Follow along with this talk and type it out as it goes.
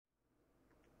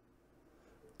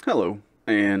Hello,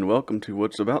 and welcome to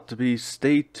what's about to be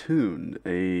Stay Tuned,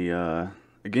 a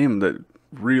game that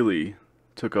really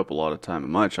took up a lot of time in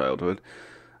my childhood.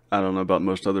 I don't know about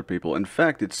most other people. In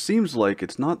fact, it seems like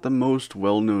it's not the most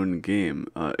well-known game.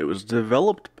 It was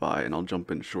developed by, and I'll jump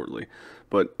in shortly,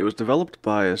 but it was developed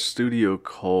by a studio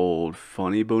called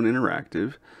Funny Bone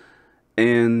Interactive,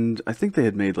 and I think they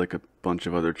had made like a bunch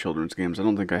of other children's games. I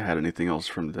don't think I had anything else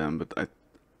from them, but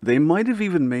they might have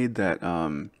even made that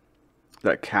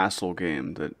castle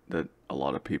game that a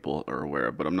lot of people are aware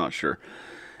of, but I'm not sure.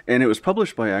 And it was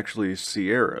published by actually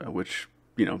Sierra, which,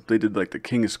 you know, they did like the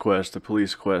King's Quest, the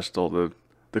Police Quest, all the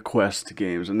Quest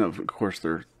games, and of course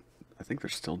I think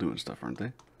they're still doing stuff, aren't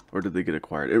they? Or did they get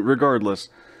acquired? Regardless,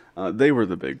 they were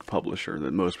the big publisher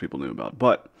that most people knew about.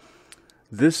 But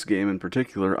this game in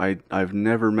particular, I've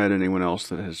never met anyone else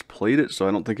that has played it, so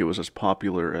I don't think it was as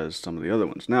popular as some of the other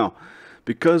ones. Now,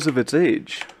 because of its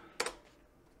age,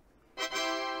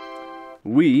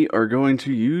 we are going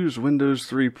to use Windows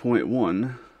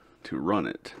 3.1 to run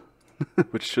it,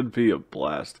 which should be a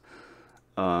blast.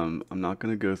 I'm not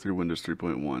going to go through Windows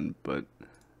 3.1, but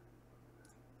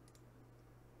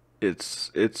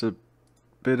it's a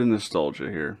bit of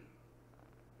nostalgia here.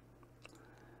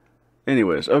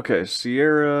 Anyways, okay,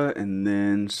 Sierra, and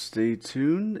then Stay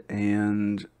Tuned,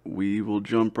 and we will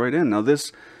jump right in. Now,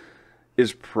 this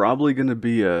is probably going to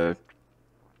be a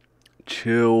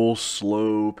chill,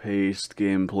 slow-paced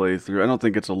gameplay through. I don't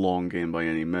think it's a long game by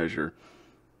any measure,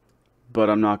 but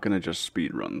I'm not going to just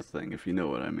speedrun the thing, if you know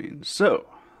what I mean. So,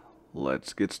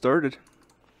 let's get started.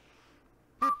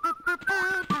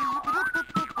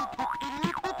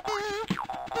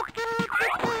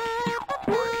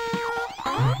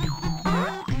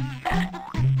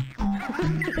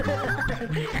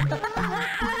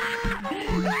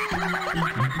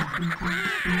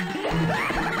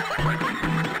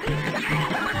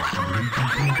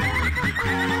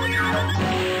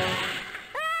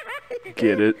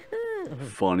 Get it?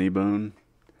 Funny Bone.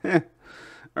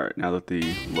 Alright, now that the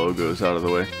logo's out of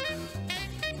the way.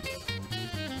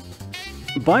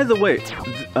 By the way,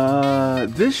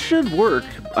 this should work.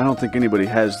 I don't think anybody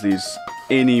has these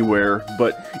anywhere,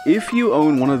 but if you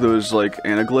own one of those, like,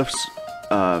 anaglyphs,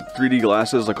 3D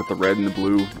glasses, like with the red and the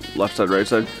blue, left side, right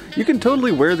side, you can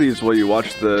totally wear these while you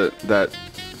watch wear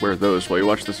those while you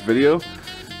watch this video.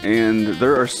 And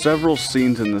there are several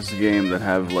scenes in this game that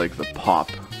have, like, the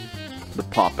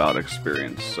pop-out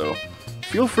experience, so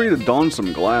feel free to don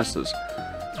some glasses.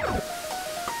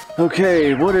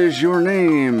 Okay, what is your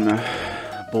name?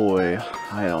 Boy,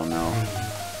 I don't know.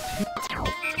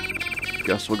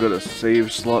 Guess we'll go to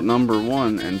save slot number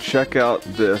 1 and check out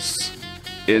this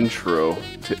intro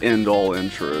to end all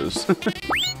intros.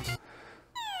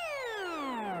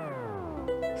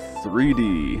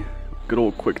 3D. Good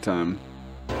old QuickTime.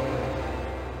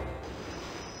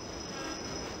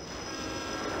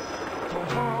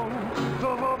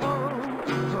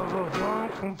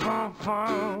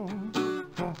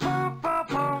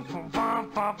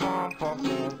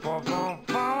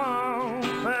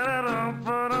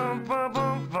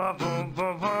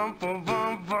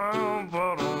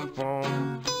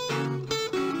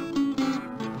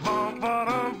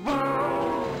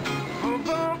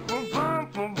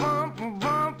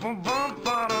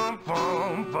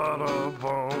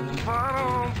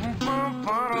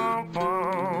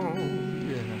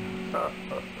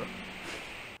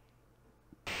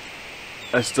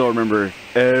 I still remember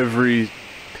every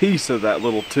piece of that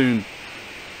little tune.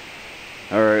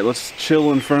 Alright, let's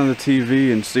chill in front of the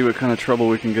TV and see what kind of trouble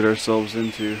we can get ourselves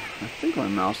into. I think my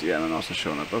mouse, yeah, my mouse is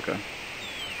showing up, okay.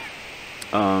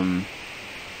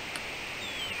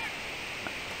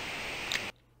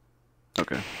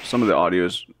 Okay, some of the audio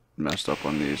is messed up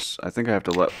on these. I think I have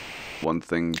to let one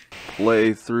thing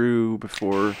play through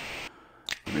before.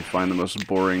 Let me find the most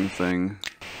boring thing.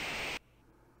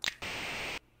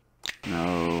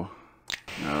 No.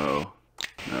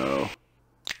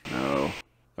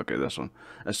 Okay, this one.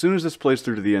 As soon as this plays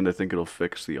through to the end, I think it'll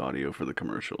fix the audio for the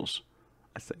commercials.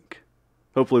 I think.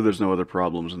 Hopefully there's no other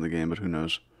problems in the game, but who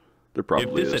knows. There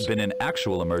probably is. If this had been an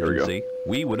actual emergency,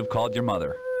 we would have called your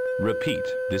mother. Repeat,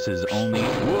 this is only...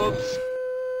 Whoops!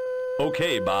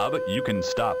 Okay, Bob, you can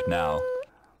stop now.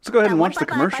 Let's go ahead and watch the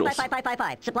commercials.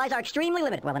 Supplies are extremely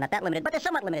limited. Well, they're not that limited, but they're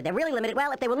somewhat limited. They're really limited.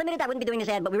 Well, if they were limited, I wouldn't be doing this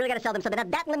ad, but we really got to sell them, so they're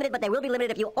not that limited, but they will be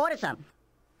limited if you order some.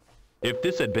 If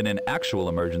this had been an actual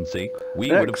emergency,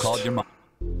 we would have called your mom.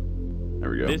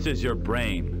 There we go. This is your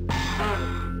brain.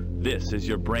 This is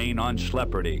your brain on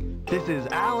Schlepperty. This is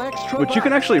Al Extra. Which you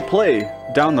can actually play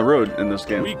down the road in this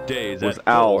game. Weekdays with at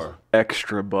Al 4.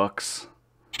 Extra Bucks.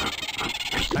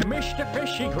 I'm Mr.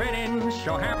 Fishy grinning,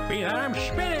 so happy that I'm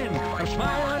spinning. I'm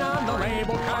smiling on the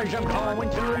label cause I'm going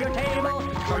through your table.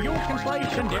 So you can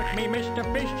slice and dip me Mr.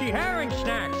 Fishy herring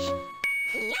snacks.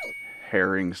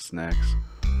 Herring snacks.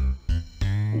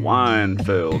 Wine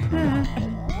filled.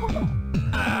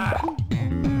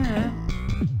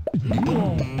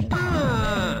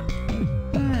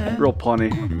 Real punny.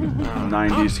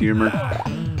 90s humor.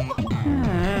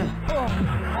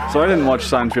 So I didn't watch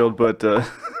Seinfeld, but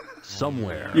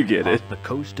Somewhere you get it. off the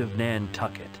coast of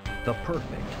Nantucket, the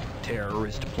perfect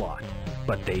terrorist plot.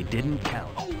 But they didn't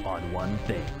count on one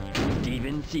thing.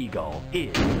 Steven Seagal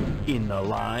is in the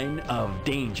line of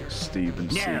danger. Steven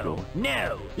Seagal.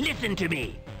 No, listen to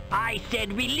me. I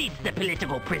said release the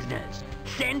political prisoners.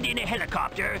 Send in a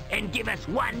helicopter and give us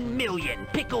 1 million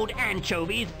pickled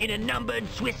anchovies in a numbered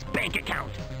Swiss bank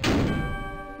account.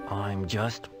 I'm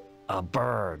just a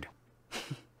bird.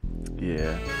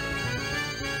 Yeah.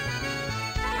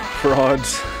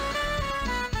 Frauds.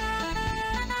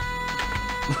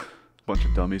 Bunch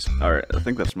of dummies. Alright, I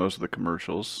think that's most of the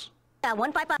commercials.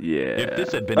 155. Yeah. If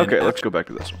this had been okay, an let's go back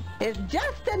to this one. It's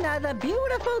just another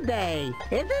beautiful day,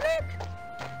 isn't it?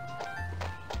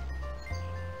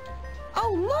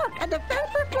 Oh, look, a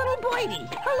defenseless little boydie.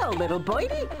 Hello, little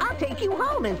boydie. I'll take you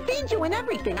home and feed you and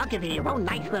everything. I'll give you your own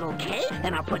nice little cake,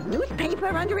 and I'll put newspaper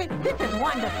under it. This is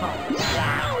wonderful.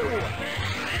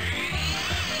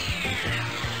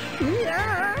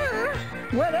 Yeah.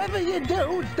 Whatever you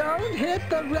do, don't hit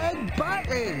the red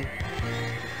button.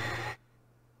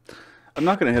 I'm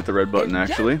not going to hit the red button,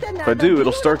 actually. If I do,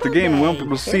 it'll start the game and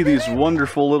we'll see these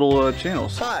wonderful little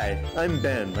channels. Hi, I'm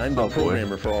Ben. I'm the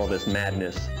programmer for all this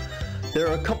madness. There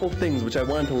are a couple things which I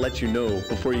wanted to let you know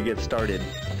before you get started.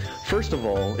 First of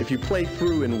all, if you play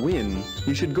through and win,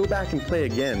 you should go back and play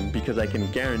again because I can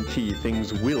guarantee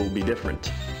things will be different.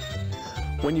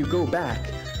 When you go back,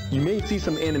 you may see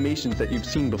some animations that you've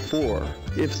seen before.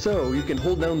 If so, you can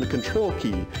hold down the control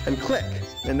key and click,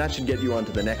 and that should get you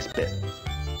onto the next bit.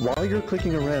 While you're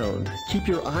clicking around, keep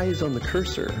your eyes on the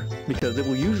cursor, because it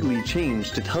will usually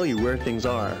change to tell you where things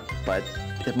are, but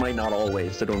it might not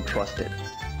always, so don't trust it.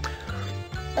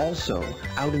 Also,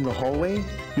 out in the hallway,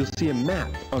 you'll see a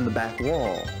map on the back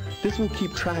wall. This will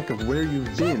keep track of where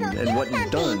you've been and what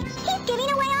you've done. He's giving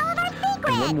away all of our secrets.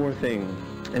 And one more thing,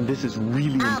 and this is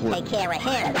really I'll important. take care of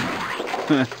him.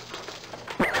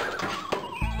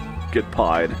 Get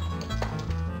pied.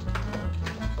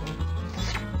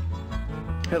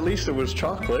 At least it was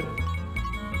chocolate.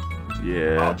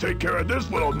 Yeah. I'll take care of this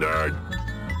little nerd.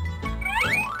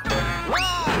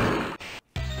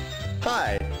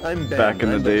 Hi, I'm Ben. Back in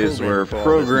the I'm days where programmer for all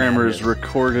this programmers madness.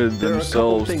 recorded There are a couple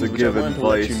themselves things to which give I wanted to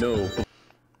let you advice. know.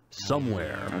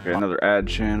 Somewhere. Okay, another ad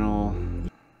channel.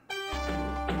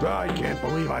 I can't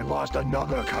believe I lost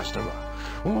another customer.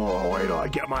 Oh, wait till I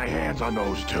get my hands on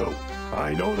those two.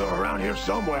 I know they're around here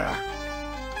somewhere.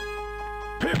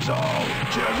 Pixel,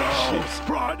 chisel,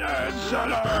 front and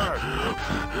center.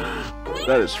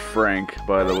 That is Frank,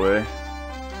 by the way.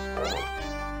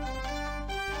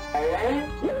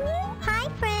 Hi,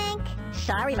 Frank.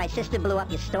 Sorry, my sister blew up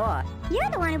your store. You're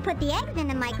the one who put the eggs in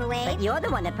the microwave. But you're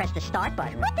the one that pressed the start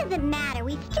button. What does it matter?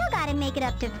 We still gotta make it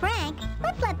up to Frank.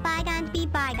 Let's let bygones be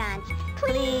bygones.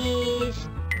 Please.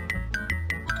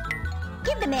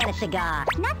 Give the man a cigar.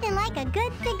 Nothing like a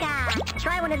good cigar.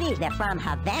 Try one of these. They're from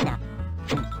Havana.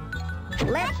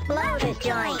 Let's blow this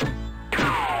joint.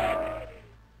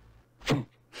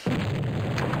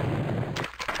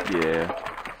 Yeah.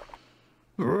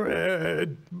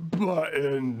 Red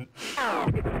button.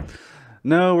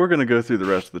 No, we're gonna go through the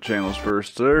rest of the channels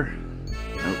first, sir.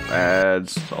 Nope,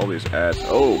 ads, all these ads.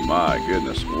 Oh my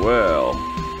goodness. Well,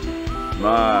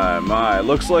 my.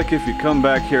 Looks like if you come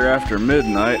back here after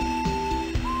midnight,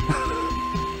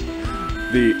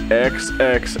 the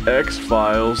XXX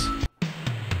Files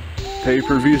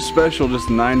pay-per-view special, just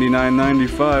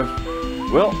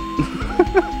 $99.95. Well,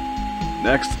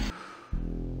 next.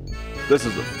 This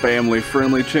is a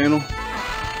family-friendly channel.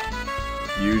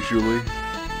 Usually.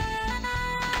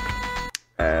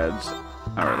 Ads.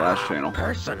 Alright, last channel.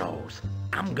 Personals.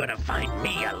 I'm gonna find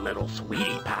me a little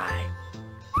sweetie pie.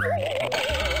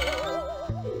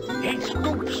 Hey,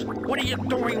 Scoops, what are you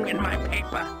doing in my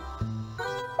paper?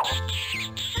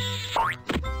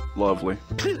 Lovely.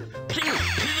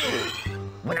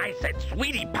 When I said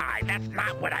sweetie pie, that's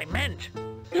not what I meant.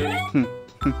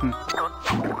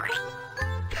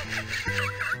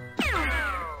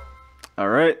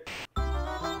 Alright.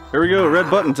 Here we go, red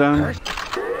button time.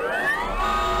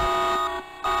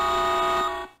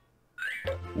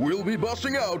 We'll be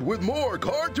busting out with more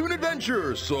cartoon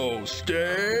adventures, so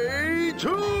stay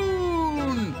tuned!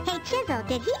 Tooned! Hey, Chisel,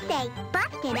 did he say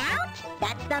bustin' out?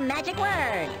 That's the magic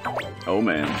word. Oh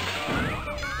man.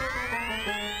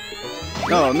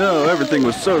 Oh no, everything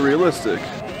was so realistic.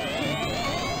 This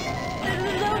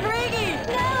is so freaky.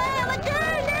 No, I'm a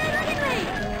turn. Look at me.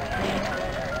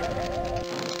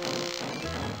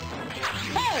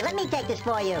 Hey, let me take this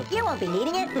for you. You won't be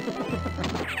needing it.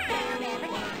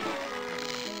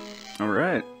 All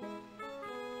right.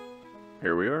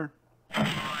 Here we are.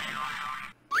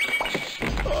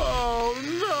 Oh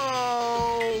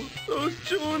no! Those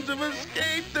Toons have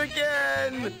escaped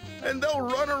again! And they'll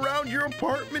run around your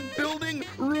apartment building,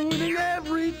 ruining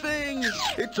everything!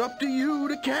 It's up to you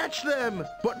to catch them!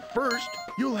 But first,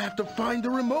 you'll have to find the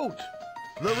remote.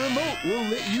 The remote will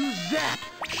let you zap,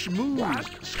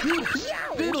 schmooze, scoop,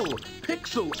 fiddle,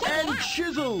 pixel, and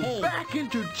chisel back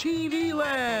into TV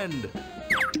land!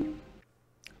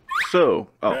 So,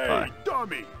 oh, Hey, hi.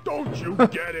 dummy, don't you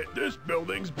get it? This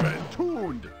building's been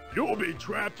tuned. You'll be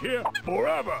trapped here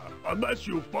forever unless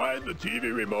you find the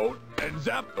TV remote and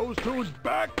zap those tunes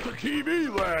back to TV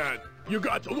land. You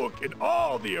got to look in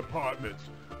all the apartments.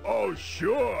 Oh,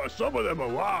 sure, some of them are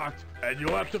locked, and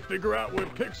you'll have to figure out where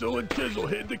Pixel and Chisel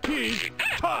hid the keys.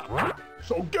 Top!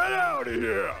 So get out of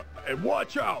here! And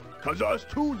watch out, cause us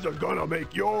tunes are gonna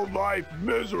make your life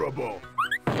miserable.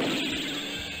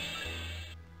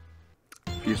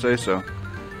 If you say so.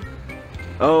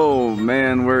 Oh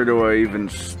man, where do I even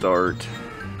start?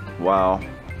 Wow.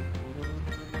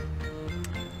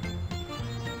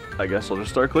 I guess I'll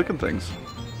just start clicking things.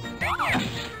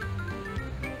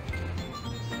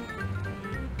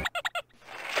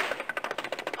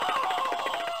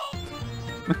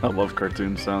 I love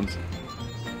cartoon sounds.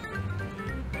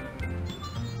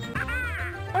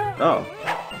 Oh.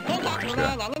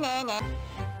 Okay.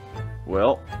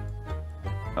 Well,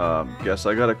 guess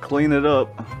I gotta clean it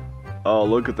up. Oh,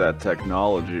 look at that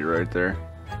technology right there.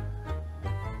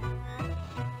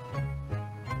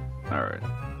 Alright.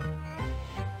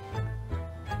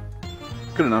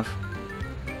 Good enough.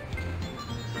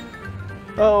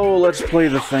 Oh, let's play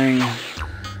the thing.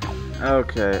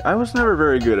 Okay, I was never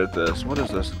very good at this. What is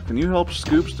this? Can you help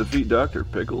Scoops defeat Dr.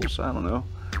 Pickles? I don't know.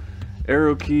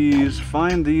 Arrow keys.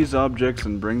 Find these objects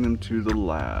and bring them to the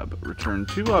lab. Return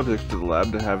 2 objects to the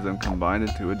lab to have them combined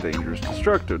into a dangerous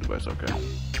destructive device. Okay.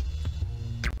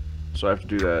 So I have to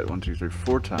do that 1, 2, 3,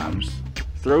 4 times.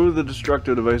 Throw the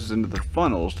destructive devices into the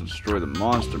funnels to destroy the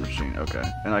monster machine. Okay.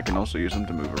 And I can also use them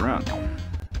to move around.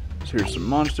 So here's some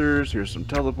monsters, here's some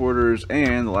teleporters,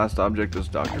 and the last object is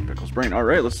Dr. Pickle's brain.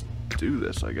 Alright, let's do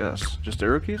this, I guess. Just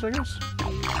arrow keys, I guess?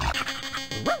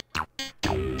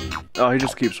 Oh, he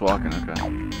just keeps walking, okay.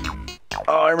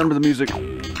 Oh, I remember the music.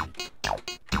 And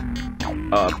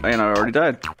I already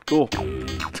died. Cool.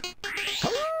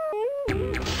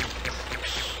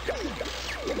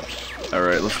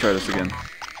 Alright, let's try this again.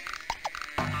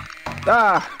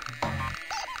 Ah!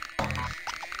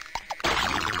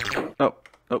 Oh,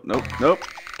 nope, nope, nope.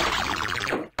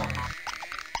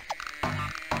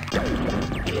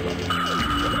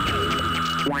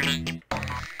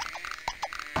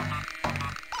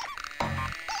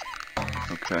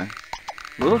 Okay.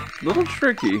 Little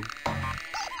tricky.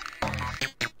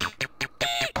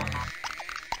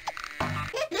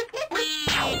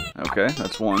 Okay,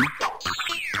 that's one.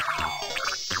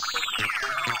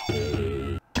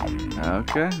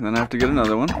 Okay, then I have to get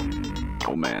another one.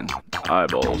 Oh man,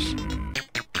 eyeballs.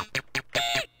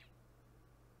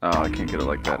 Oh, I can't get it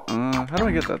like that. How do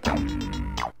I get that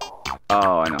then?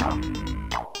 Oh, I know how.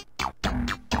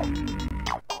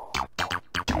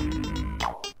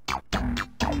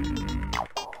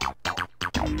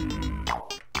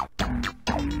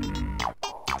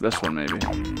 This one, maybe.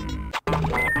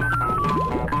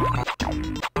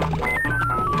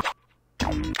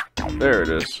 There it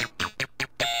is.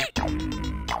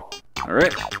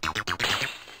 Alright.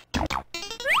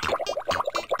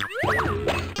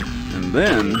 And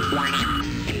then...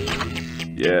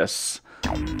 Yes.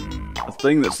 A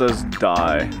thing that says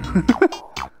die.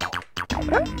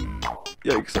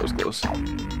 Yikes, that was close.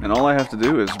 And all I have to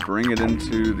do is bring it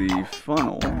into the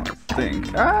funnel, I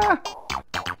think. Ah!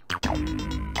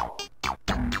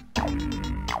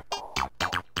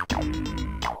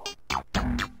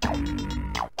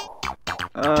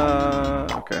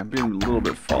 Okay, I'm being a little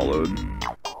bit followed.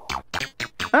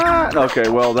 Ah! Okay,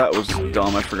 well, that was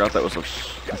dumb. I forgot that was a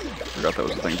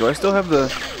thing. Do I still have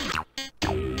the...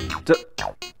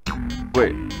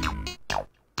 Wait.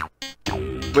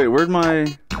 Wait, where'd my...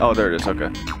 Oh, there it is,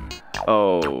 okay.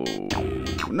 Oh...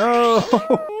 No!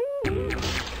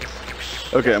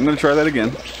 Okay, I'm gonna try that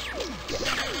again.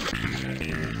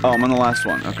 Oh, I'm on the last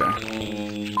one, okay.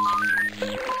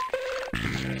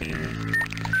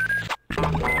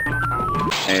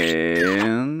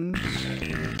 And...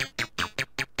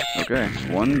 okay,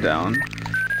 one down.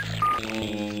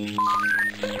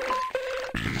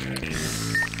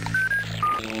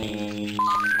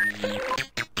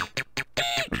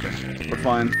 Okay, we're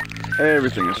fine.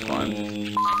 Everything is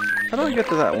fine. How do I get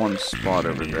to that one spot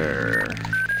over there?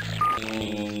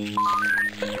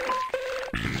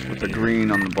 With the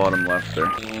green on the bottom left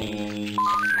there.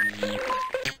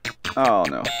 Oh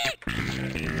no.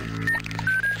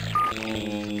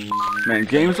 Man,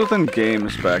 games within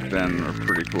games back then were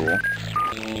pretty cool.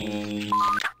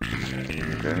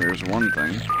 Okay, here's one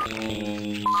thing.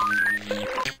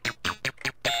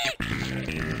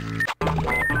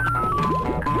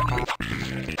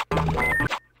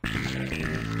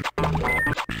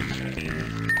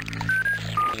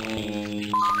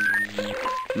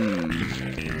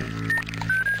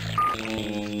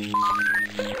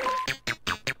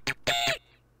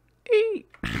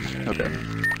 Okay.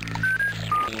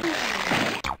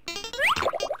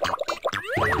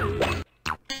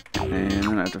 And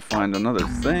then I have to find another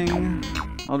thing.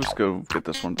 I'll just go get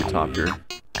this one at the top here.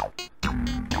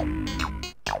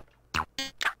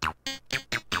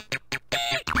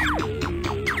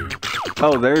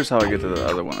 Oh, there's how I get to the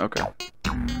other one. Okay.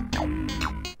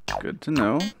 Good to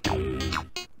know.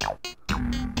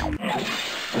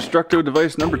 Destructo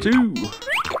device number 2.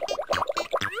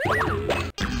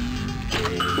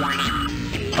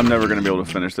 I'm never going to be able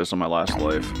to finish this on my last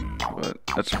life, but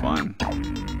that's fine.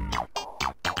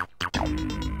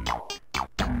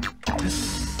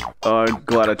 I'm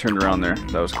glad I turned around there.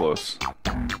 That was close.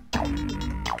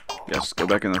 Yes, go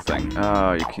back in the thing.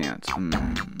 Oh, you can't.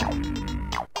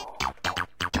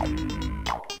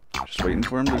 Just waiting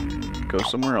for him to go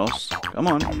somewhere else. Come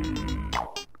on.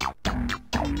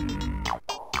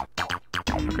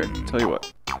 Okay, tell you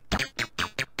what.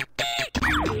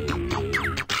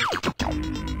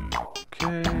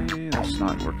 Okay, that's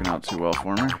not working out too well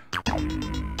for me.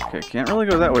 Okay, can't really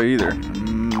go that way either.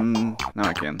 Now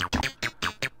I can.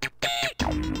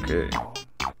 Okay.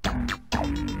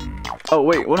 Oh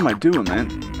wait, what am I doing, man?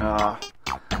 I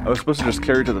was supposed to just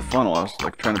carry to the funnel. I was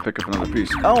like trying to pick up another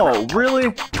piece. Oh,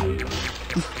 really?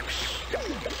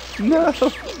 No.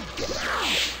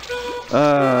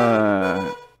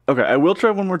 Okay, I will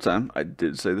try one more time. I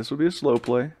did say this would be a slow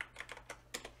play.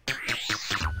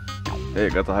 Hey, I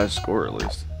got the highest score at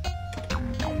least.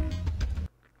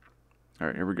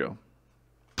 Alright, here we go.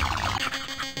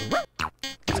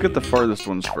 Let's get the farthest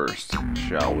ones first,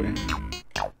 shall we?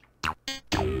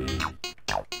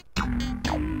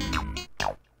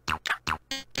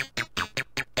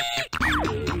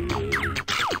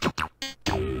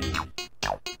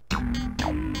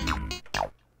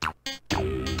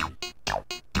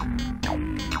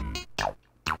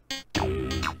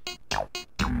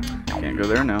 Can't go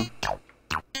there now.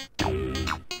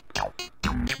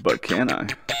 But can I?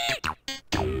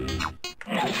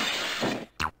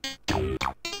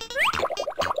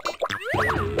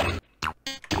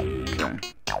 Okay.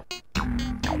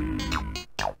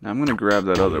 Now I'm gonna grab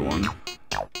that other one.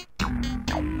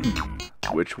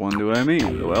 Which one do I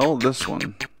mean? Well, this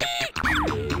one.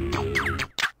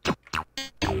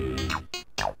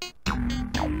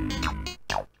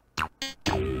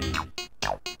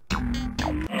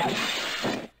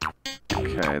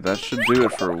 Okay, that should do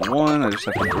it for one. I just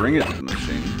have to bring it to the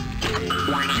machine.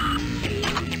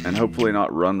 And hopefully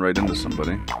not run right into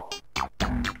somebody.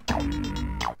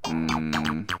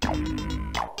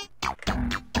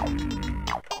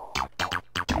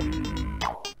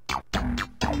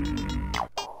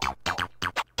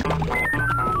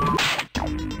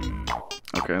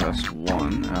 Okay, that's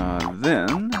one.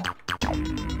 Then...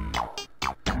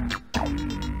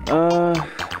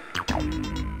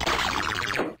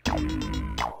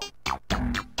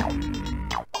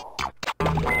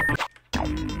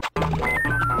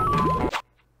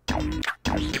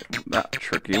 that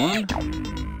tricky one.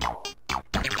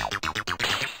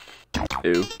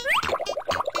 Ew.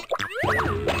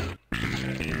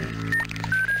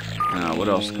 Now, what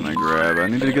else can I grab? I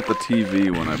need to get the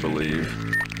TV one, I believe.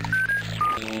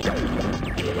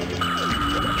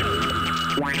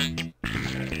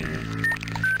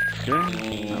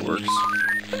 Okay, that works.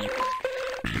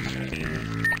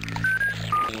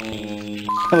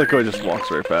 I like how he just walks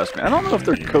right past me. I don't know if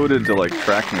they're coded to like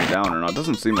track me down or not. It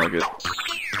doesn't seem like it.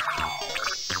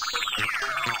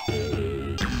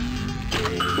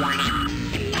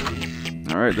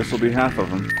 Alright, this will be half of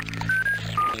them.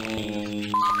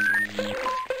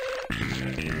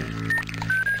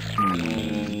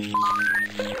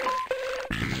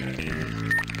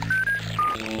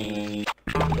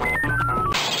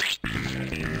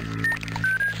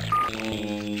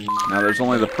 Now there's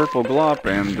only the purple glop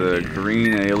and the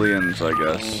green aliens, I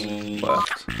guess,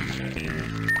 left.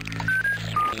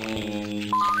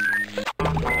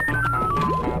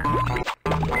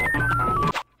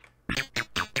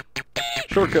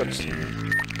 Shortcuts.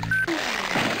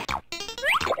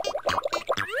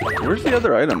 Where's the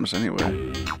other items,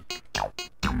 anyway?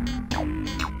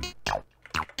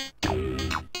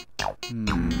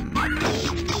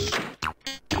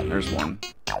 There's one.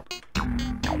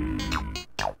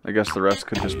 I guess the rest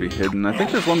could just be hidden. I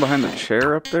think there's one behind the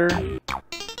chair up there.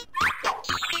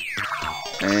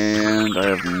 And I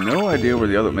have no idea where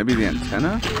the other... Maybe the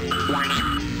antenna?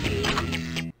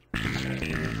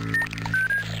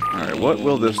 Alright, what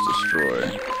will this destroy?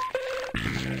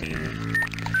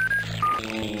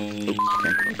 Oh,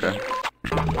 can't... Okay.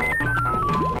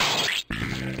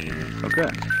 Okay.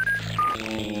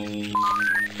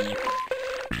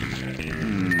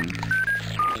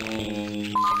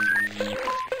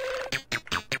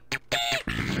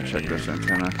 Check this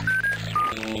antenna.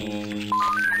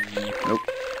 Nope.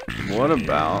 What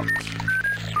about...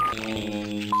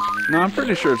 No, I'm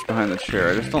pretty sure it's behind the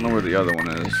chair. I just don't know where the other one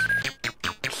is.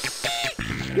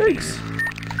 Yikes.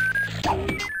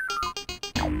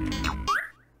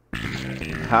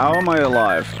 How am I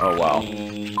alive? Oh, wow.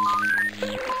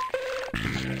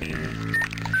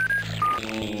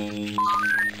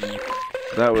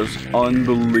 That was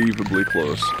unbelievably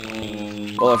close.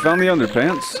 Well, I found the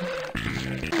underpants.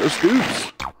 Go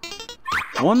Scoops!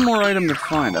 One more item to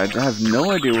find. I have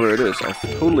no idea where it is. I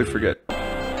totally forget.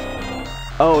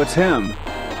 Oh, it's him!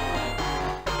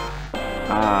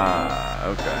 Ah,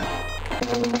 okay.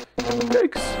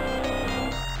 Yikes.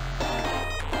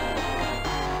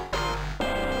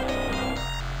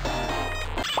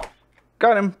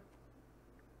 Got him!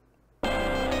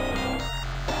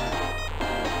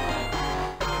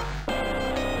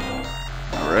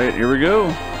 Alright, here we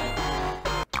go.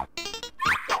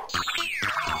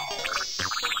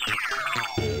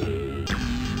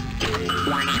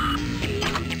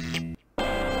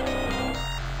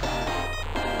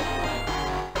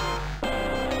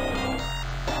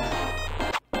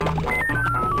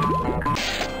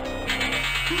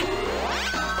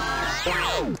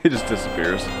 He just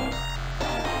disappears.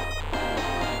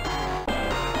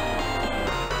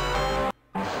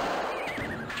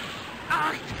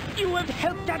 Ah, you have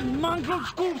helped that mongrel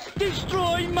Scoops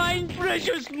destroy my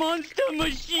precious monster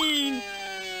machine.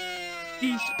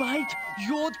 Despite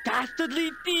your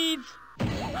dastardly deeds,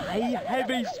 I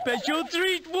have a special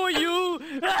treat for you.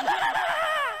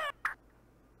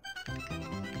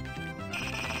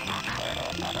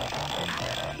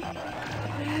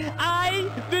 I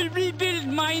will rebuild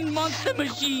my monster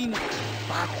machine,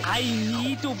 but I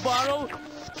need to borrow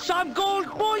some gold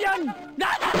bullion.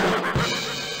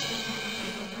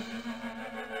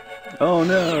 Oh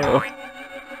no.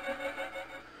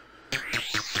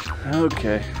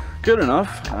 Okay, good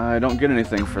enough. I don't get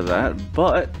anything for that,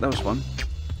 but that was fun.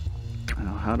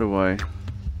 Now, how do I...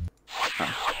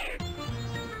 Ah.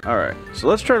 Alright, so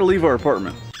let's try to leave our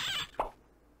apartment.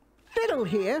 Fiddle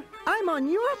here. I'm on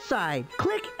your side.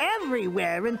 Click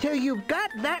everywhere until you've got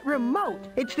that remote.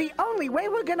 It's the only way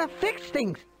we're gonna fix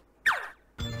things.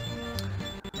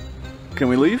 Can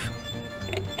we leave?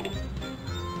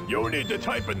 You need to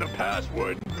type in the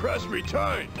password and press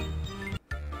return.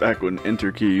 Back when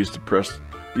enter key used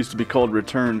to be called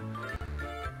return.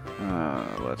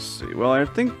 Let's see. Well, I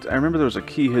remember there was a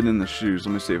key hidden in the shoes.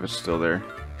 Let me see if it's still there.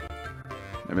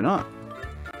 Maybe not.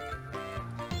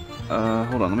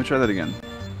 Hold on, let me try that again.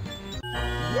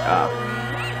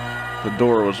 Ah. The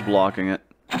door was blocking it.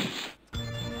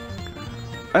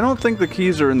 I don't think the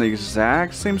keys are in the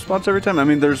exact same spots every time. I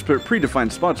mean, there's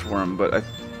predefined spots for them, but I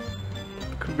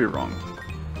could be wrong.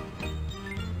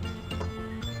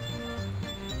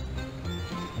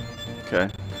 Okay.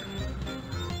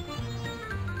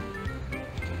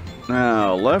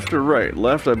 Now, left or right?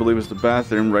 Left, I believe, is the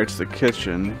bathroom. Right's the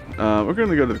kitchen. We're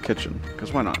gonna go to the kitchen,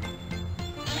 because why not?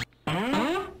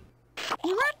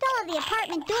 You locked all of the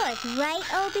apartment doors, right,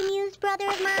 Open-Used brother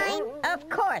of mine? Of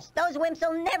course. Those wimps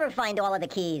will never find all of the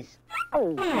keys.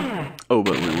 Oh,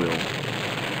 but we will.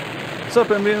 What's up,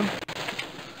 MBM?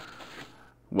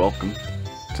 Welcome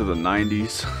to the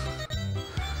 90s.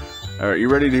 Alright, you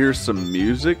ready to hear some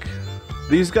music?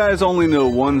 These guys only know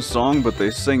one song, but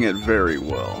they sing it very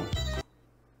well.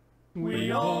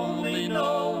 We only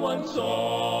know one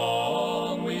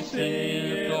song, we sing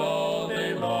it all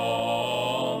day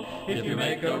long. If you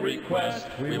make a request,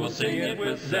 we will sing it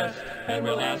with zest, and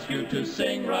we'll ask you to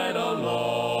sing right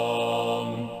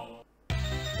along.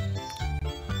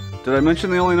 Did I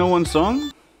mention they only know one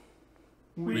song?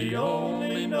 We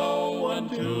only know one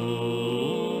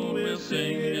tune.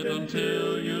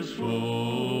 till you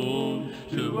swoon.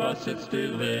 To us it's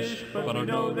delish, but we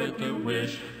know that you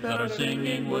wish that our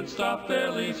singing would stop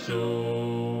fairly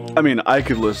soon. I mean, I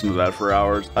could listen to that for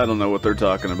hours. I don't know what they're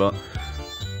talking about.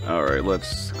 Alright,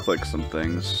 let's click some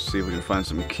things. See if we can find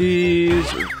some keys.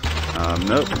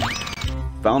 Nope.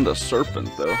 Found a serpent,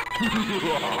 though.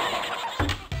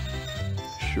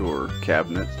 Sure,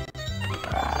 cabinet.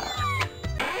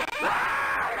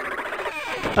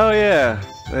 Oh, yeah.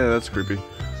 Yeah, that's creepy.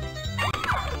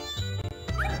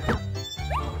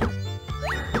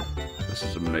 This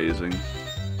is amazing.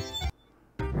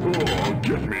 Oh,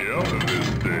 get me out of this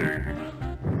thing.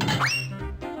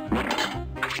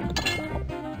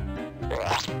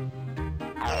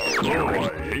 Oh, I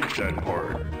hate that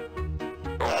part.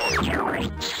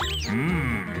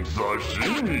 Mmm,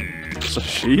 sashimi.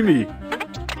 Sashimi.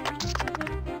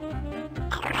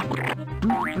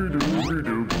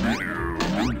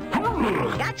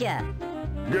 Gotcha.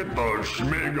 Get the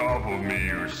schmig off of me,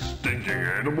 you stinking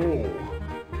animal.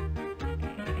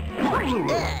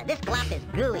 Ugh, this glop is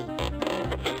gooey.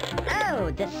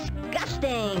 Oh,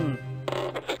 disgusting.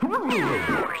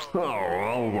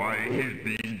 Oh, I hate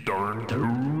these darn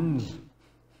tunes.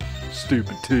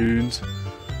 Stupid tunes.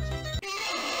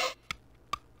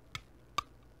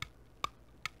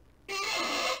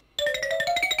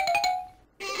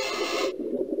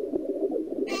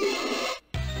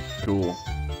 Cool.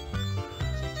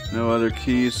 No other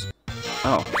keys.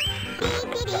 Oh.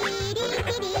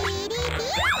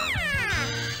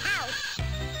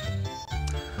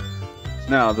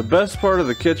 Now, the best part of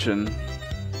the kitchen...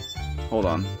 Hold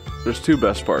on. There's two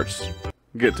best parts.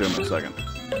 Get to them in a second.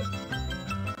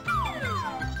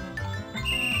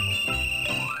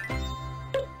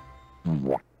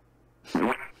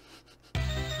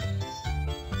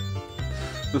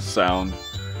 The sound.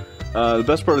 The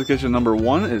best part of the kitchen, number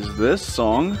one, is this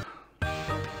song.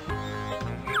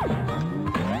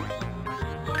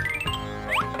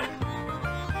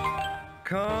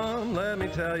 Come, let me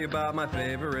tell you about my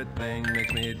favorite thing.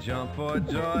 Makes me jump for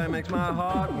joy, makes my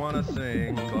heart wanna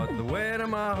sing. But the weight of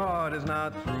my heart is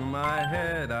not through my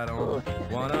head. I don't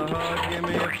wanna hug, give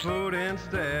me a food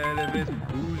instead. If it's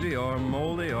oozy or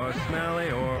moldy or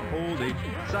smelly or oldie,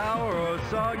 sour or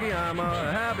soggy, I'm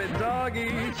a happy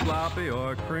doggy. Sloppy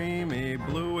or creamy,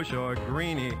 bluish or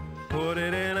greeny, put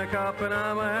it in a cup and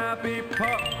I'm a happy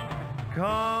pup.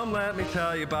 Come, let me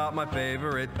tell you about my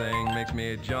favorite thing. Makes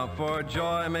me jump for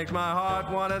joy, makes my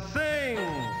heart wanna sing.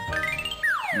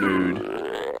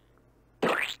 Mood.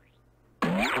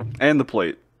 And the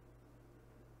plate.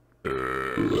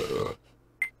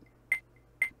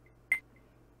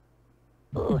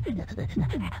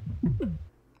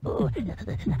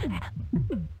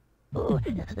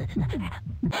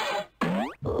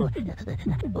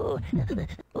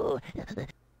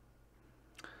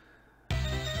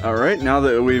 Alright, now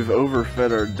that we've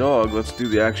overfed our dog, let's do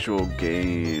the actual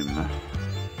game.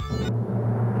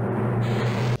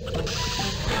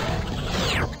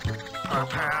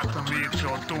 Prepare to meet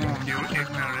your doom, you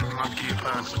ignorant monkey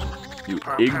person. You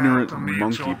ignorant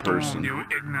monkey person. You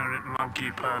ignorant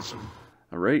monkey person.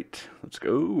 Alright, let's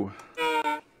go.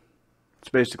 It's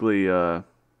basically, what's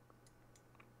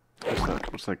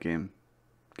that game?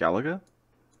 Galaga?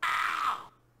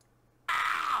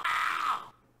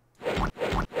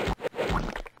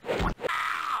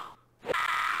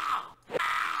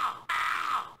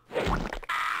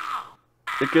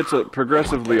 It gets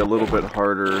progressively a little bit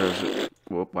harder as it...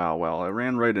 Wow, I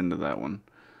ran right into that one.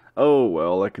 Oh,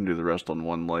 well, I can do the rest on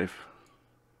one life.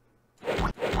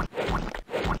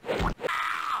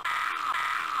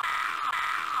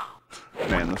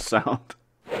 Man, the sound.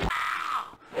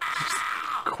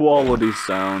 Quality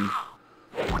sound.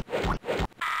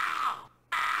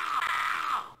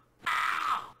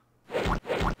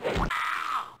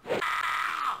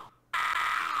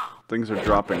 Things are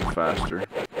dropping faster.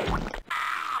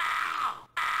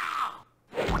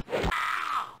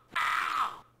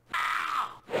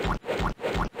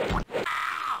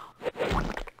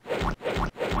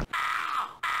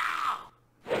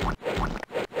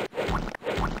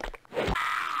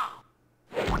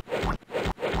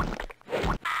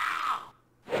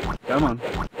 Come on.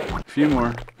 A few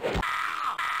more.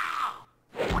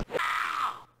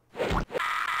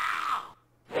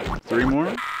 Three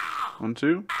more? 1,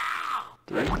 2,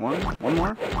 3, 1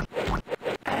 more?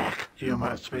 You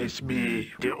must face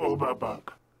me, the overbug.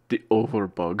 The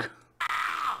overbug.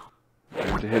 I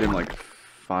have to hit him like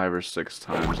 5 or 6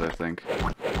 times, I think.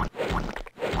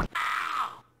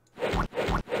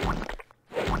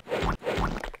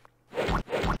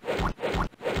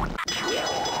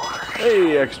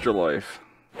 Hey, extra life.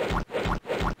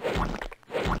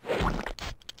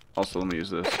 I'll so let me use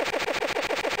this.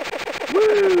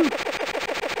 Woo!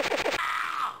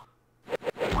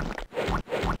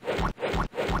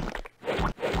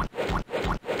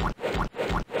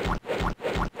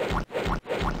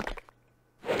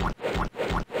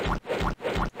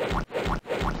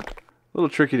 A little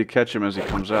tricky to catch him as he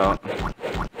comes out.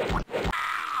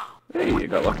 Hey, you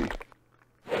got lucky.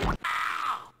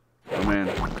 Oh man,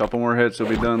 a couple more hits, he'll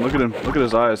be done. Look at him. Look at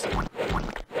his eyes.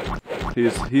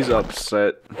 He's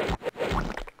upset.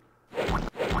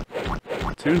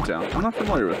 Toontown. I'm not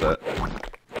familiar with that.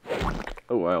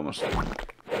 Oh, I almost.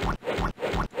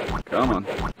 Come on.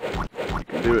 You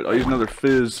can do it. I'll use another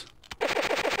fizz.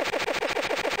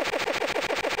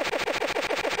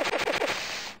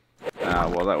 Ah,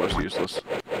 well, that was useless.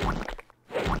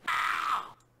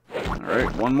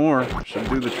 Alright, one more. Should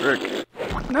do the trick.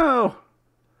 No!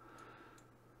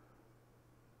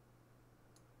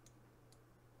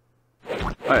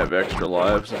 I have extra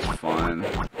lives, it's fine.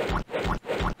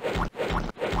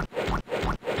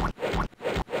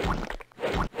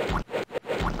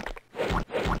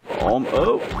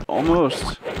 Oh,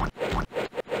 almost.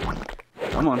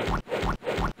 Come on.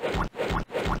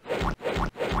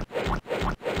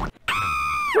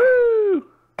 Woo!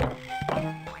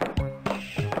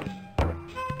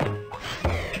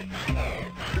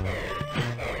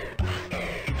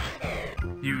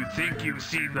 You think you've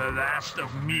seen the last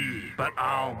of me, but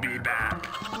I'll be back.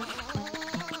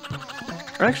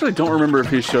 I actually don't remember if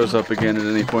he shows up again at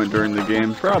any point during the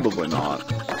game. Probably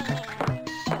not.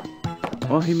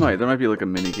 Well, he might. There might be like a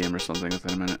mini game or something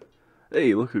within a minute.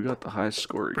 Hey, look who got the highest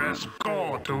score again. Press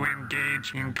go to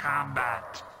engage in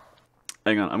combat.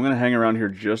 Hang on, I'm gonna hang around here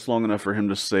just long enough for him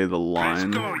to say the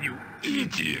line. Press go, you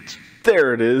idiot.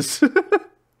 There it is.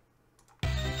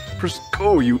 Press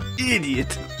go, you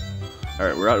idiot.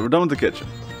 Alright, we're done with the kitchen.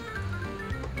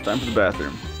 Time for the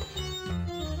bathroom.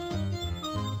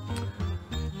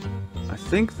 I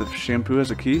think the shampoo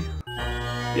has a key.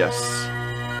 Yes.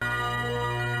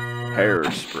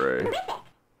 Hairspray.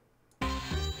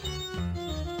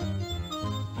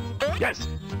 Yes.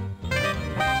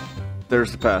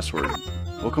 There's the password.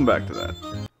 We'll come back to that.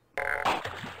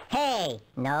 Hey,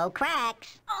 no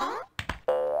cracks.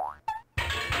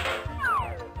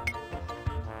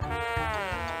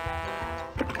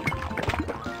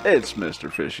 It's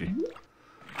Mr. Fishy.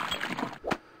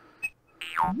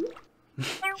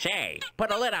 Say,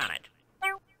 put a lid on it.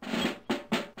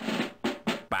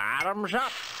 Bottoms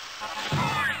up.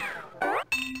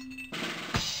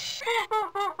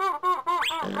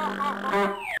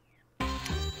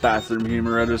 Bathroom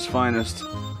humor at its finest.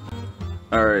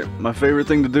 Alright, my favorite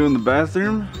thing to do in the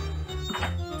bathroom?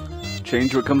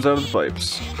 Change what comes out of the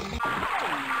pipes.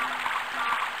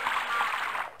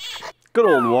 Good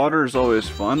old water is always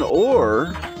fun, or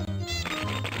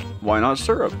why not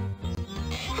syrup?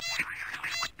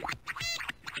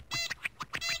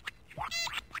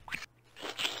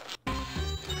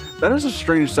 That is a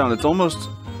strange sound. It's almost,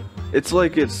 it's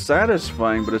like it's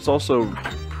satisfying, but it's also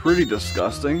pretty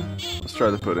disgusting. Let's try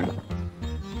the pudding.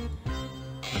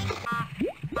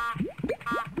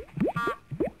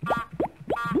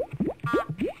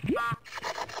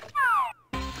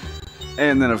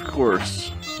 And then, of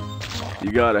course,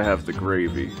 you gotta have the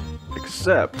gravy.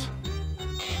 Except...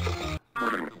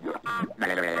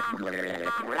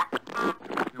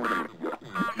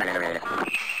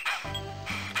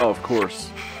 oh, of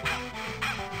course.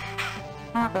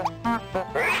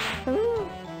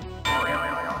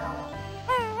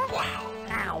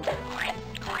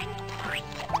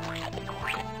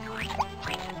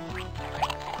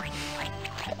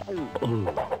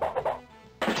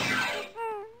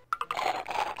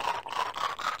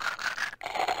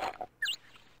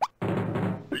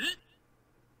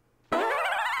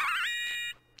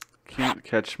 Can't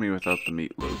catch me without the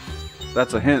meatloaf.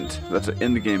 That's a hint. That's an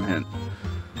end-game hint.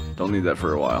 Don't need that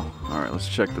for a while. Alright, let's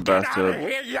check the bathtub.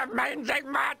 Here, you mangy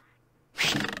mutt.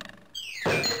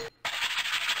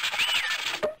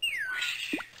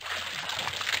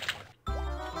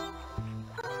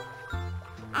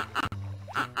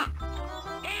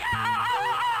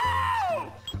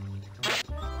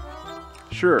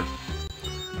 Sure.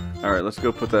 Alright, let's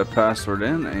go put that password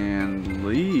in and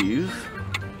leave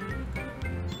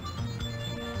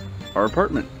our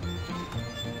apartment.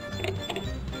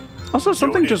 Also,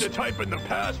 something just... to type in the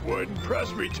password and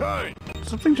press return.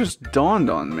 Something just dawned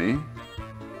on me.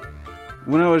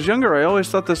 When I was younger, I always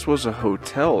thought this was a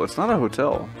hotel. It's not a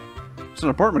hotel. It's an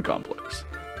apartment complex.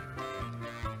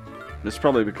 It's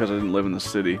probably because I didn't live in the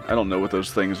city. I don't know what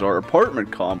those things are.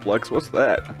 Apartment complex? What's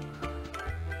that?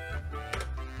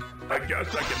 I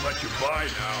guess I can let you buy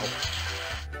now.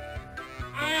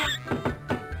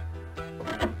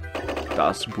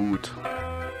 Das Boot.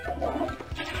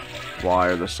 Why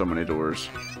are there so many doors?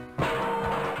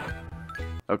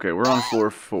 Okay, we're on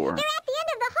floor 4. They're at the end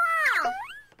of the hall.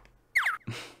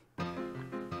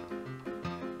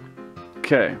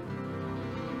 Okay.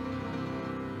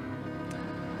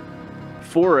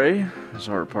 4A is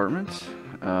our apartment.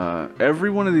 Every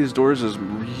one of these doors is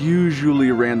usually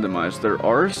randomized. There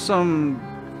are some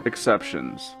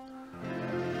exceptions.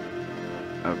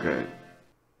 Okay.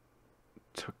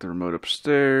 Took the remote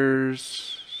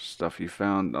upstairs. Stuff you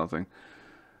found, nothing.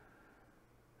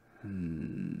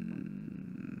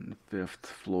 5th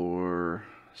floor,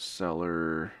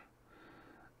 cellar.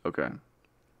 Okay.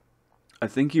 I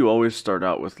think you always start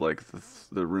out with like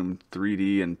the room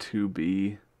 3D and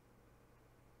 2B.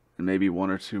 And maybe 1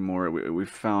 or 2 more. We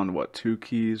found, what, 2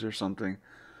 keys or something?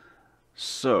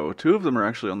 So, 2 of them are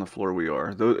actually on the floor we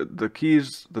are. The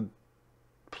keys, the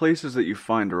places that you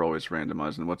find are always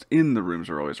randomized, and what's in the rooms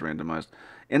are always randomized.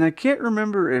 And I can't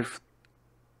remember if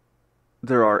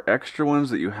there are extra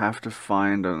ones that you have to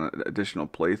find on an additional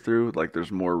playthrough. Like,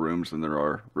 there's more rooms than there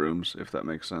are rooms, if that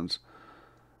makes sense.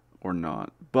 Or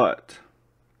not. But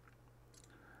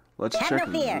let's check. Have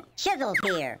no fear. Chisel's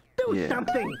here. Do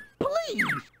something, please.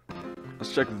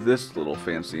 Let's check this little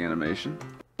fancy animation.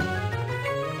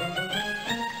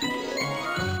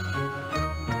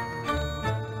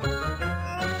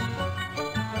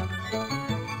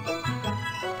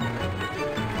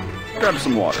 Grab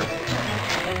some water.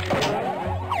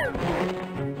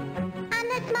 I'm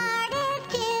the smartest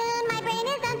tune, my brain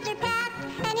is unsurpassed.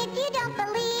 And if you don't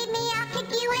believe me, I'll kick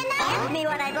you in the... Ask me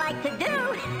what I'd like to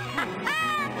do.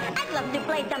 I'd love to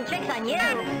play some tricks on you.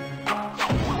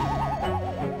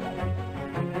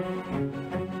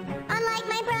 Unlike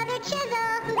my brother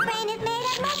Chisel, whose brain is made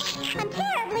of mush, I'm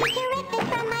terribly terrific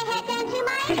from my head down to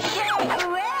my... Hey,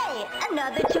 hooray!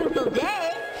 Another tuneful day.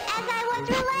 As I was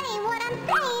relaying, what I'm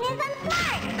saying is I'm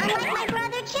smart. Unlike my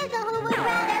brother Chisel, who would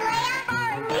rather lay up...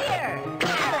 Far and near. I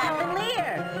laugh and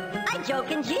leer. I joke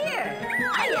and jeer.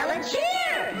 I yell and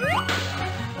cheer.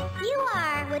 You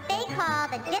are what they call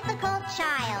the difficult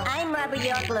child. I'm rubber,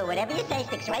 you're glue. Whatever you say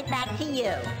sticks right back to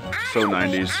you. So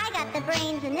Obviously, 90s. I got the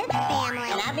brains in this family.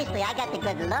 And obviously I got the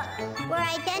good looks. We're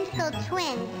identical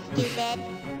twins, stupid.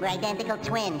 We're identical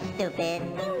twins, stupid.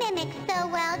 You mimic so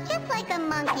well, just like a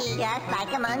monkey. Just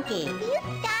like a monkey. Will you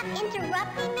stop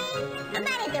interrupting me? I'm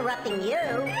not interrupting you.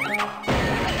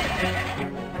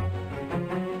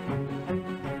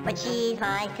 But she's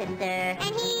my sister.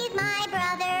 And he's my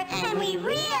brother. And we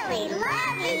really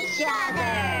love each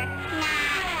other.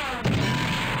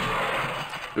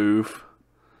 Oof.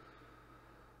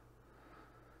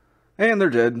 And they're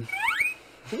dead.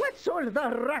 What's all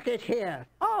the racket here?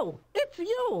 Oh, it's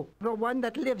you, the one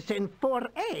that lives in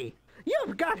 4A.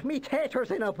 You've got me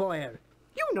taters in a boil.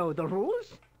 You know the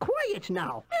rules. Quiet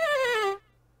now.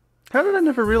 How did I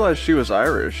never realize she was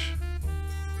Irish?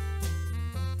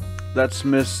 That's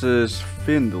Mrs.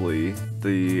 Findley,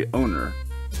 the owner.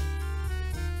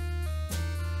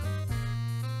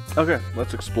 Okay,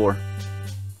 let's explore.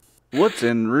 What's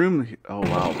in room? Oh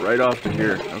wow, right off to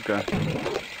here. Okay.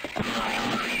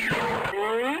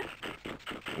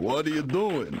 What are you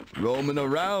doing? Roaming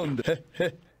around?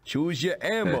 Choose your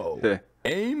ammo.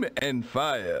 Aim and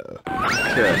fire.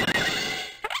 Okay.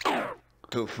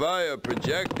 To fire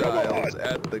projectiles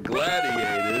at the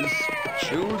gladiators,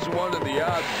 choose one of the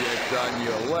objects on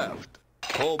your left.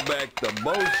 Pull back the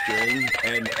bowstring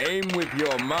and aim with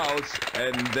your mouse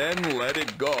and then let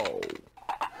it go.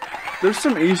 There's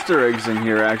some Easter eggs in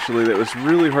here actually that was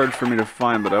really hard for me to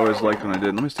find, but I always liked when I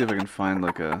did. Let me see if I can find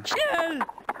like a...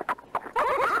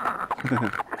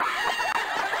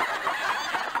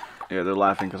 Yeah, they're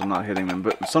laughing because I'm not hitting them.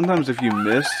 But sometimes if you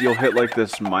miss, you'll hit like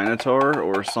this Minotaur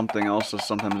or something else that's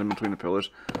sometimes in between the pillars.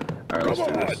 Alright, let's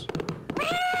do this.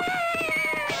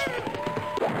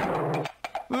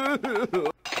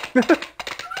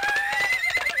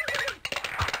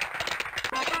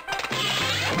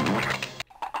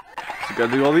 So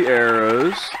gotta do all the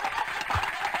arrows.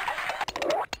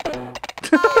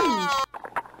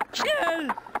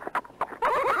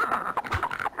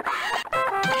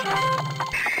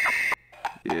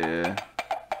 Yeah.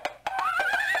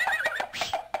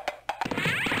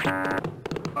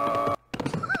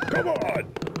 Come on!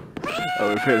 Oh,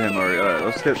 we've hit him already. Alright,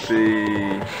 let's hit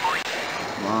the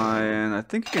lion. I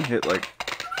think you can hit like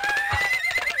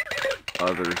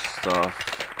other stuff.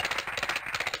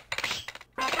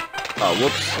 Oh,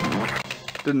 whoops.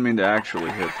 Didn't mean to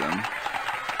actually hit them.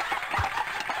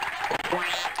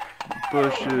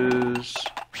 Bushes.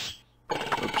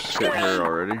 Oops, hit her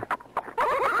already.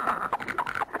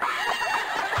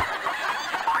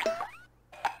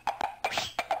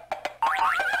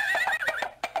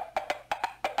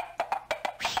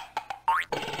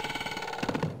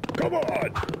 Come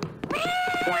on!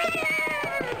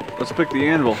 Let's pick the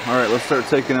anvil. Alright, let's start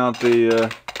taking out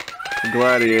the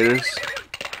gladiators.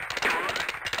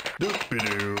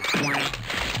 Doop-a-doo.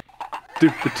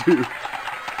 Doop-a-doo.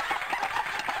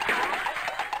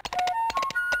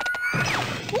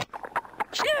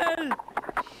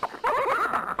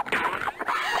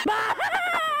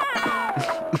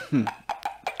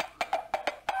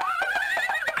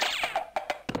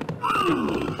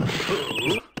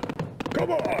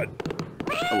 Come on!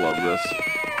 I love this.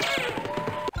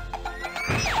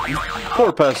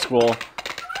 Poor Pasquale.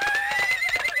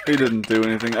 He didn't do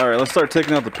anything. Alright, let's start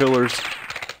taking out the pillars.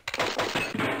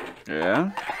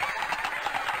 Yeah.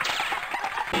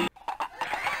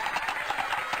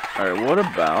 Alright, what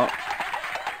about...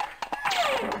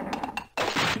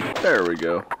 There we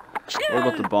go. What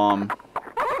about the bomb?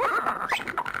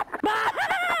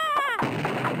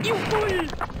 You fool!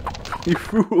 You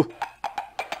fool!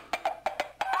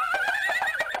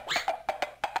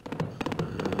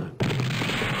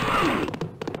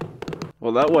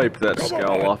 Well, that wiped that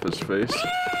scowl off his face.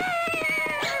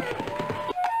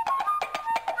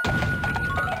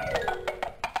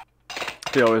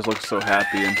 He always looks so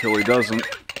happy until he doesn't.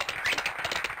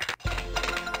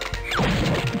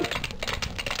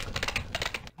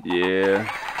 Yeah.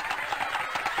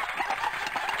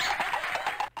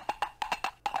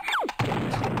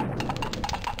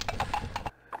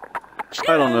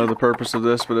 I don't know the purpose of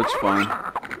this, but it's fine.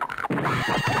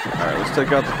 Alright, let's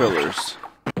take out the pillars.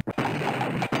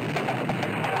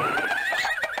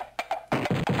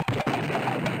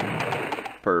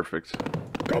 Perfect.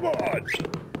 Come on!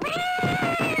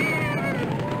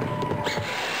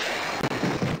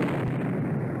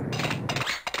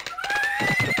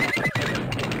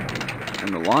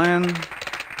 And the lion.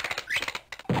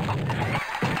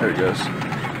 There he goes.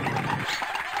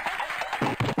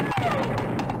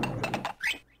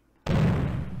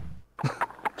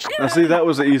 Now see, that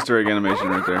was the Easter egg animation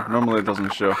right there. Normally it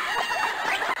doesn't show.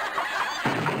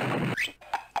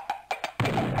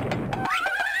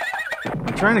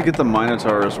 I'm trying to get the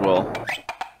Minotaur as well.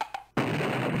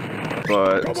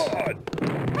 But...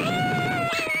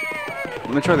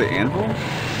 let me try the anvil?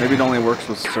 Maybe it only works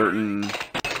with certain...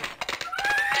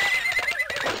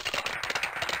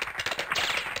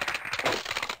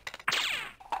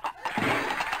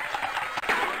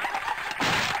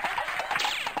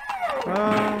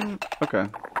 okay.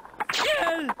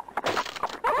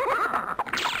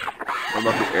 What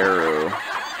about the arrow?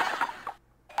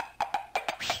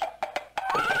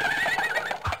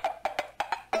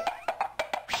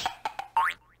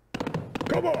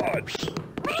 Come on!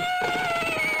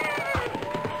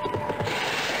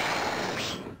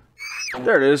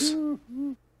 There it is.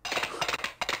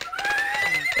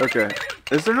 Okay.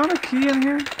 Is there not a key in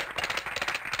here?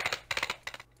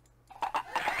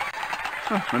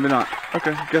 Huh, maybe not.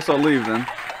 Okay, guess I'll leave then.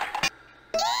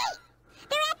 They're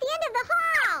at the end of the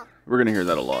hall! We're gonna hear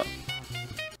that a lot.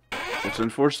 What's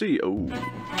in 4C? Oh.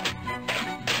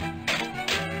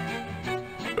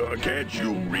 Can't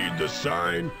you read the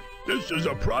sign? This is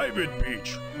a private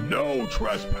beach. No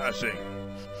trespassing.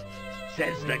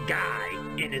 Says the guy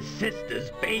in his sister's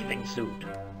bathing suit.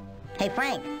 Hey,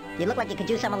 Frank, you look like you could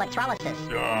use some electrolysis.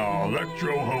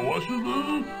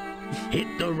 Electro-Hawassis?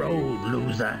 Hit the road,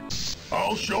 loser.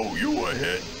 I'll show you a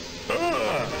hit.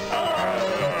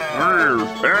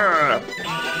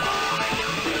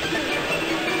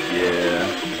 Yeah.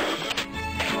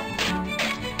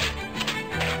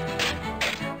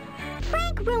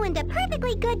 Frank ruined a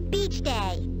perfectly good beach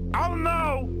day. Oh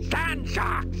no! Sand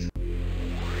sharks!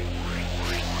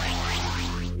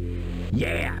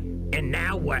 Yeah, and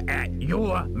now we're at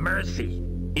your mercy.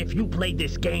 If you play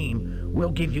this game,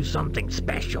 we'll give you something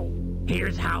special.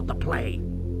 Here's how to play.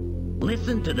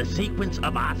 Listen to the sequence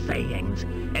of our sayings,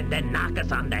 and then knock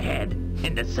us on the head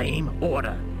in the same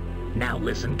order. Now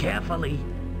listen carefully.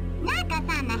 Knock us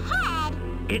on the head?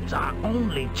 It's our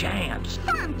only chance.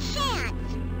 Some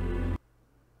chance.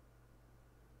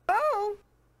 Oh.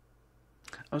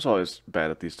 I was always bad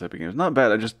at these type of games. Not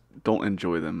bad, I just don't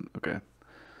enjoy them. Okay.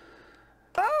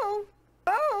 Oh.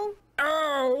 Oh.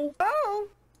 Oh. Oh.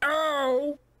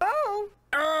 Oh. Oh.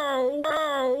 Oh.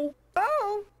 Oh.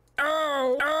 Oh.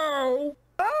 Oh.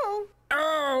 Oh. Oh.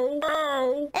 Oh.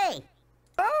 Oh. Hey.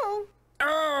 Oh.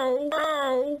 Oh.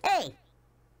 Oh. Hey.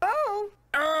 Oh.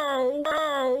 Oh.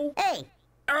 Oh. Hey.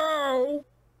 Oh.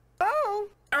 Oh.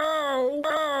 Oh.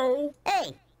 Oh.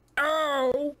 Hey.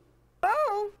 Oh.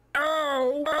 Oh.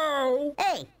 Oh. Oh.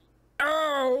 Hey.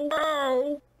 Oh.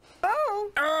 Oh. Oh.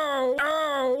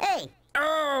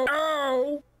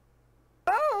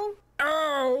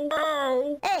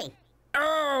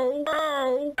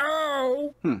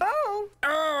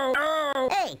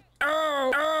 Hey.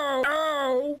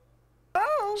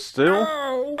 Still?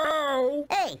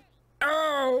 Hey.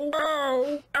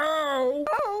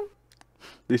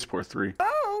 These poor three. Hey.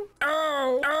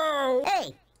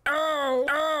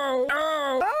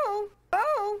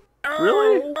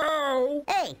 Really?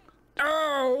 Hey.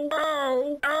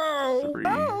 Three.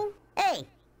 Hey.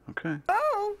 Okay. Hey.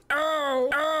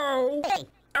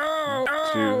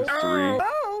 2, 3.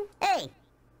 Hey.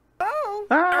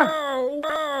 Ah!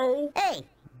 Hey.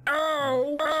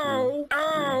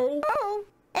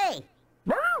 Hey.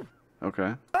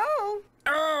 Okay.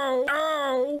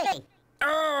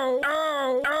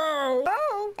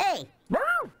 Hey.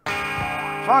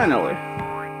 Finally.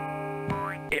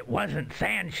 It wasn't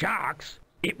sand sharks.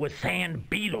 It was sand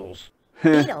beetles.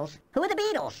 Beatles? Who are the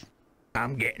Beatles?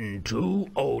 I'm getting too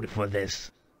old for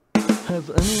this. Has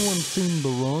anyone seen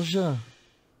Barrage? I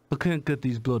can't get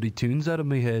these bloody tunes out of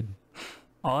my head.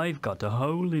 I've got a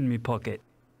hole in me pocket.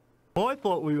 I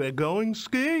thought we were going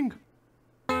skiing.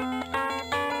 And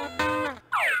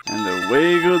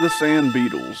away go the Sand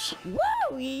Beetles.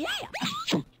 Woo, yeah!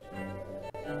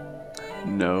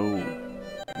 No.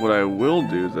 What I will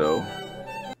do, though...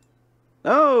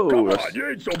 Oh! Come on,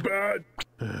 you ain't so bad.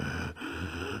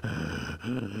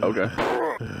 Okay.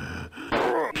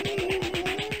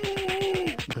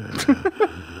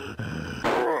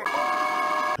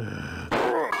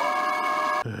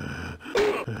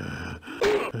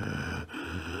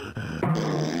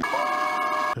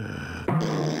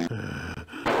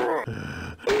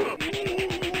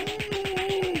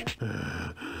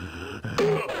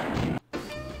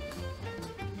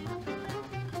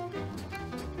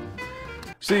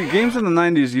 See, games in the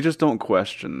 90s, you just don't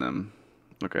question them.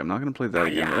 Okay, I'm not going to play that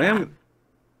again. But I am...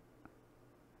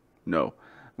 No.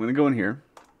 I'm going to go in here.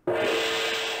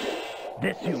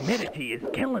 This humidity is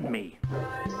killing me.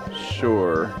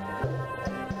 Sure.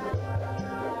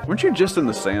 Weren't you just in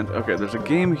the sand? Okay, there's a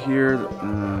game here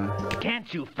that,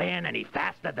 Can't you fan any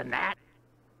faster than that?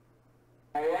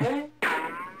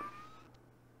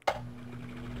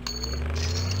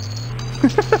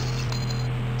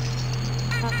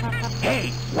 Hey,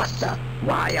 what the?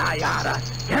 Why I oughta?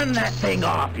 Turn that thing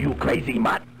off, you crazy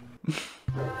mutt!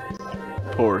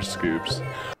 Poor Scoops.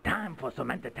 Time for some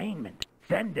entertainment.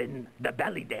 Send in the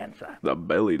belly dancer. The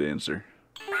belly dancer.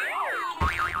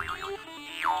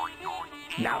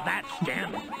 Now that's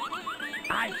jamming.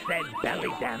 I said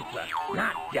belly dancer,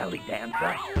 not jelly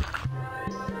dancer.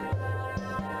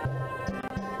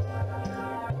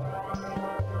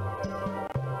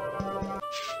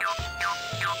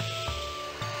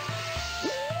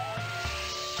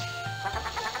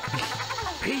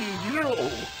 P.U.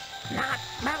 Not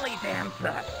smelly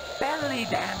dancer, belly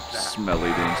dancer. Smelly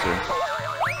dancer.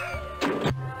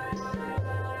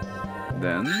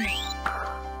 Then...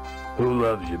 Who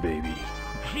loves you, baby?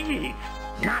 Jeez,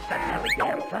 not the belly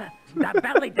dancer. The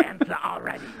belly dancer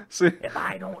already. See? If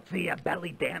I don't see a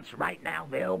belly dance right now,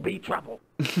 there'll be trouble.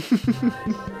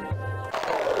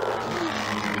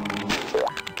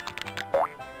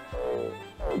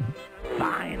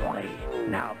 Finally,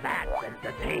 now that's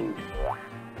entertainment.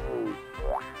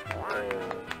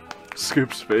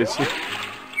 Scoop's face.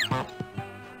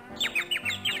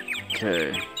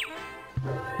 Okay.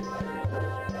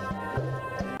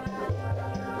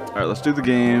 Alright, let's do the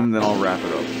game, then I'll wrap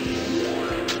it up.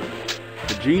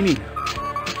 The genie.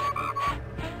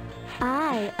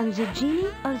 I am the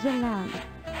genie of the lamp.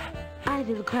 I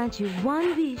will grant you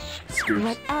one wish,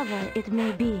 whatever it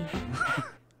may be.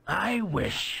 I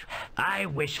wish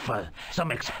for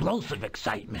some explosive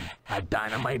excitement. A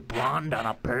dynamite blonde on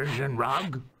a Persian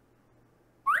rug.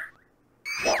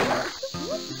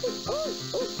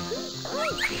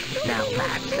 Now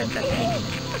that's entertaining.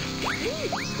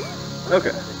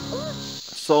 Okay.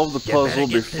 Solve the puzzle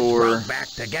before... back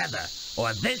together,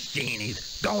 or this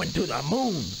genie's going to the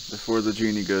moon. Before the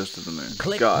genie goes to the moon.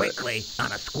 Click Got it. quickly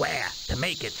on a square to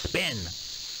make it spin.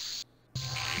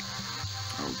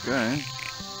 Okay.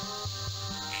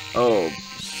 Oh,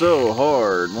 so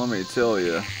hard, let me tell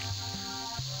you.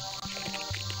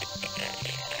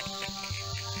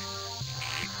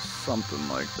 Something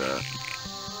like that.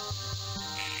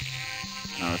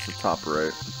 No, it's the top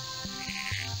right.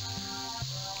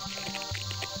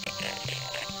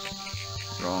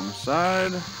 Wrong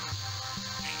side.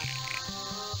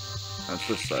 That's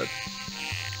this side.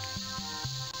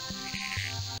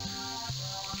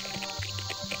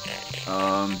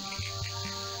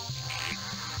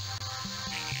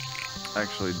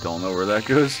 Actually don't know where that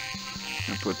goes.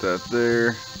 I'm gonna put that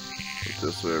there. Put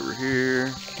this over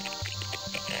here.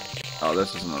 Oh,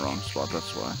 this is in the wrong spot,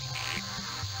 that's why.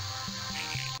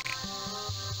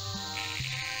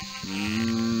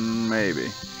 Maybe.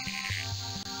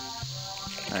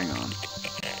 Hang on.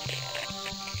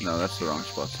 No, that's the wrong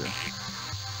spot too.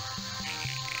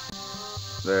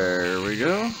 There we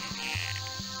go.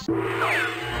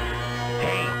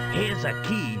 Hey, here's a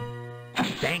key.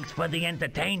 Thanks for the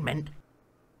entertainment.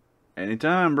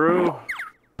 Anytime, bro.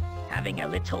 Having a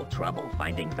little trouble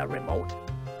finding the remote?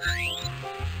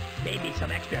 Maybe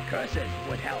some extra cursors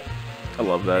would help. I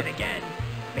love that. Then again,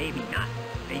 maybe not.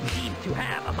 They seem to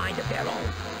have a mind of their own.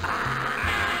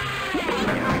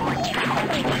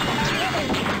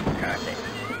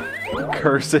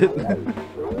 Curse it.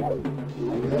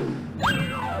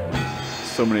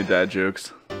 So many dad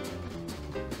jokes.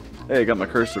 Hey, I got my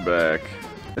cursor back.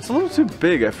 It's a little too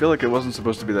big. I feel like it wasn't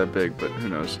supposed to be that big, but who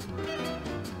knows.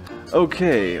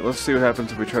 Okay, let's see what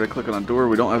happens if we try to click on a door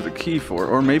we don't have the key for.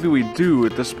 Or maybe we do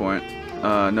at this point.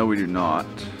 No, we do not.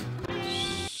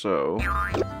 So...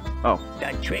 Oh.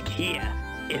 The trick here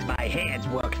is my hands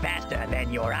work faster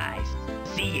than your eyes.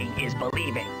 Seeing is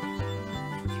believing.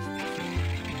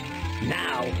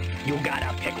 Now, you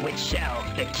gotta pick which shell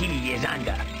the key is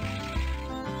under.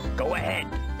 Go ahead,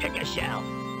 pick a shell.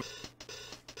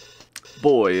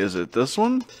 Boy, is it this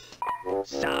one?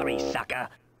 Sorry, sucker.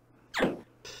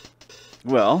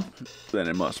 Well, then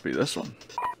it must be this one.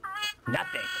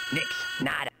 Nothing. Nix.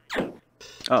 Nada.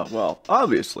 Oh, well,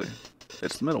 obviously.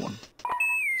 It's the middle one.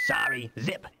 Sorry.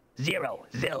 Zip. Zero.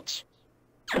 Zilch.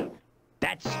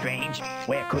 That's strange.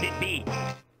 Where could it be?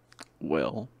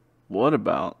 Well, what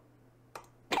about...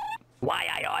 Why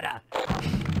I oughta...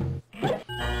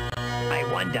 I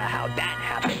wonder how that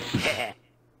happened.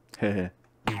 Heh.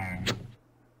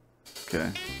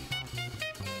 Okay.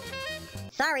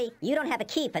 Sorry, you don't have a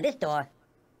key for this door.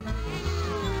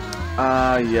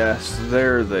 Ah, yes,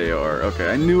 there they are. Okay,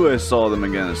 I knew I saw them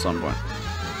again at some point.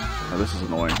 Oh, this is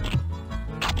annoying.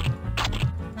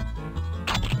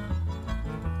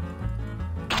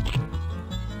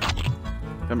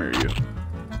 Come here, you.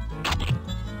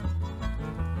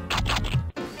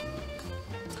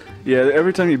 Yeah,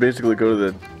 every time you basically go to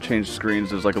the change screens,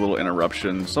 there's like a little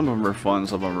interruption. Some of them are fun,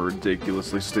 some of them are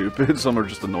ridiculously stupid, some are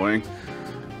just annoying.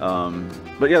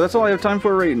 But yeah, that's all I have time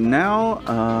for right now.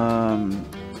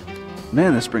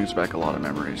 Man, this brings back a lot of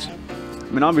memories. I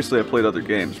mean, obviously I played other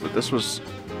games, but this was,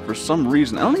 for some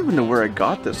reason, I don't even know where I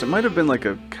got this. It might have been like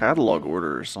a catalog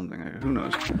order or something. Who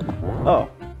knows? Oh,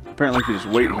 apparently if you just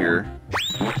wait here,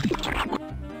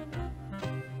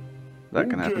 that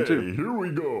can happen too. Here we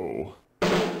go.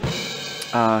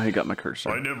 He got my cursor.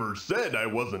 I never said I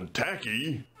wasn't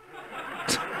tacky.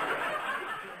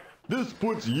 This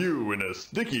puts you in a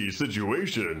sticky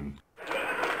situation.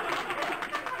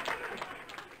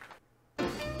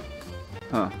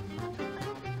 Huh.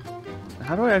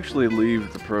 How do I actually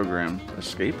leave the program?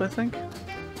 Escape, I think?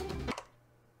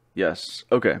 Yes.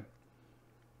 Okay.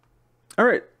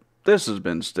 Alright. This has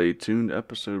been Stay Tuned,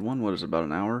 episode 1. What is it, about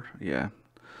an hour? Yeah.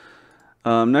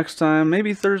 Next time,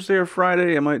 maybe Thursday or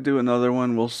Friday, I might do another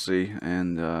one. We'll see.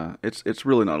 And it's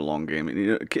really not a long game.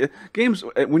 You know, games,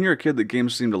 when you're a kid, the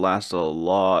games seem to last a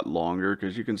lot longer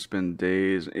because you can spend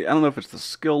days. I don't know if it's the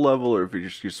skill level or if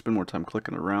you spend more time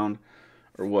clicking around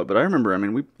or what. But I remember, I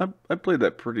mean, I played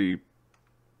that pretty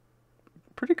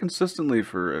consistently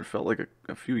for, it felt like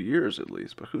a few years at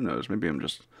least. But who knows? Maybe I'm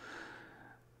just,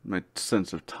 my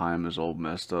sense of time is all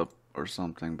messed up or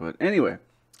something. But anyway.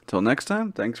 Till next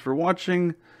time, thanks for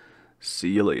watching. See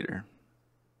you later.